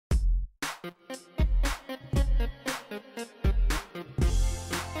So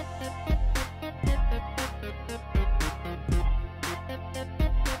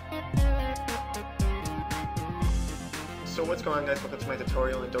what's going on, guys? Welcome to my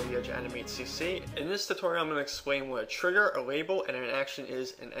tutorial in Adobe Edge Animate CC. In this tutorial I'm going to explain what a trigger, a label, and an action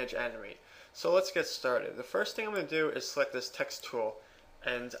is in Edge Animate. So let's get started. The first thing I'm going to do is select this text tool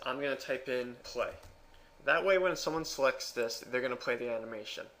and I'm going to type in play. That way when someone selects this, they're going to play the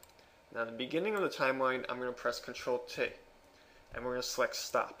animation. Now at the beginning of the timeline I'm going to press Ctrl T and we're going to select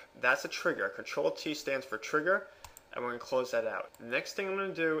stop. That's a trigger. Ctrl T stands for trigger and we're going to close that out. The next thing I'm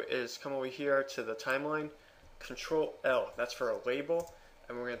going to do is come over here to the timeline, Control L, that's for a label,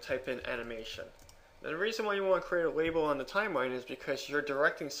 and we're going to type in animation. Now the reason why you want to create a label on the timeline is because you're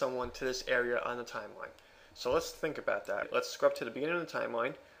directing someone to this area on the timeline. So let's think about that. Let's scrub to the beginning of the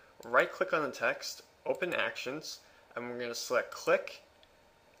timeline, right click on the text, open actions, and we're going to select click,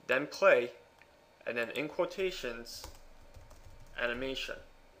 then play, and then in quotations, animation.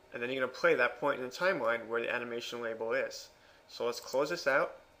 And then you're going to play that point in the timeline where the animation label is. So let's close this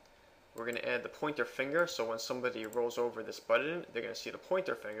out. We're going to add the pointer finger, so when somebody rolls over this button, they're going to see the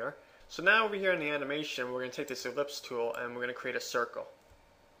pointer finger. So now over here in the animation, we're going to take this ellipse tool and we're going to create a circle.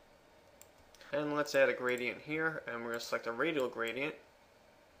 And let's add a gradient here, and we're going to select a radial gradient.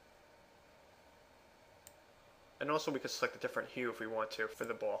 And also we can select a different hue if we want to for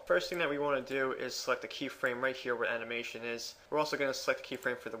the ball. First thing that we want to do is select the keyframe right here where animation is. We're also going to select the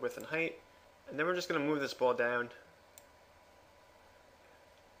keyframe for the width and height. And then we're just going to move this ball down.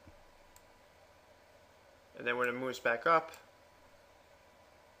 And then when it moves back up,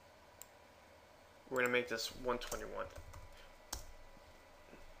 we're going to make this 121.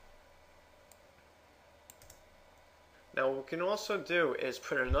 Now what we can also do is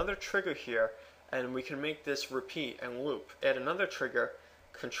put another trigger here, and we can make this repeat and loop. Add another trigger,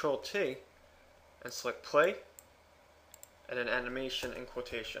 Control T, and select play, and then animation in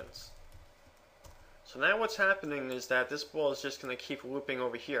quotations. So now what's happening is that this ball is just going to keep looping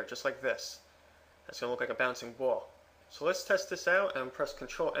over here, just like this. It's going to look like a bouncing ball. So let's test this out and press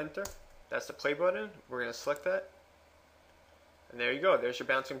Control Enter. That's the play button. We're going to select that. And there you go. There's your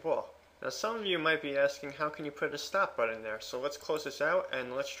bouncing ball. Now some of you might be asking, how can you put a stop button there? So let's close this out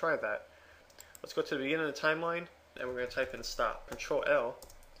and let's try that. Let's go to the beginning of the timeline and we're going to type in stop. Control L.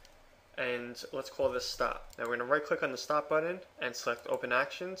 And let's call this stop. Now we're going to right click on the stop button and select Open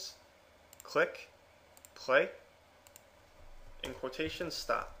Actions. Click. Play. In quotations,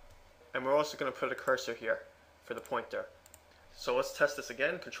 stop. And we're also going to put a cursor here for the pointer. So let's test this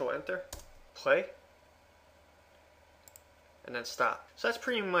again. Control Enter, play, and then stop. So that's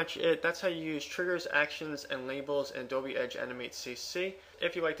pretty much it. That's how you use triggers, actions, and labels in Adobe Edge Animate CC.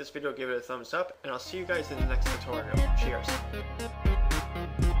 If you like this video, give it a thumbs up, and I'll see you guys in the next tutorial. Cheers.